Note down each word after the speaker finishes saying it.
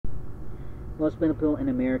Most people in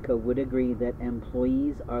America would agree that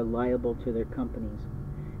employees are liable to their companies,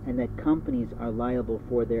 and that companies are liable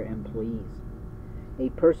for their employees.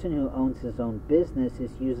 A person who owns his own business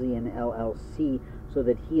is usually an LLC, so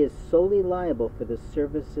that he is solely liable for the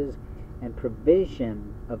services and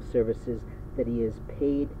provision of services that he is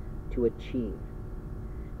paid to achieve.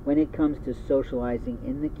 When it comes to socializing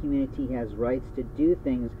in the community, he has rights to do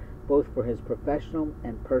things both for his professional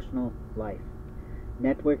and personal life.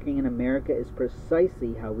 Networking in America is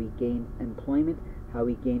precisely how we gain employment, how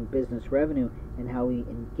we gain business revenue, and how we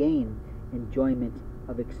gain enjoyment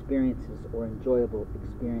of experiences or enjoyable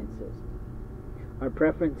experiences. Our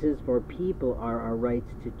preferences for people are our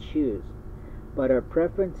rights to choose, but our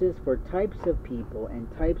preferences for types of people and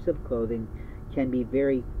types of clothing can be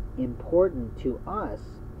very important to us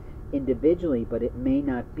individually, but it may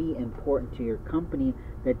not be important to your company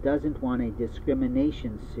that doesn't want a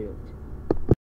discrimination suit.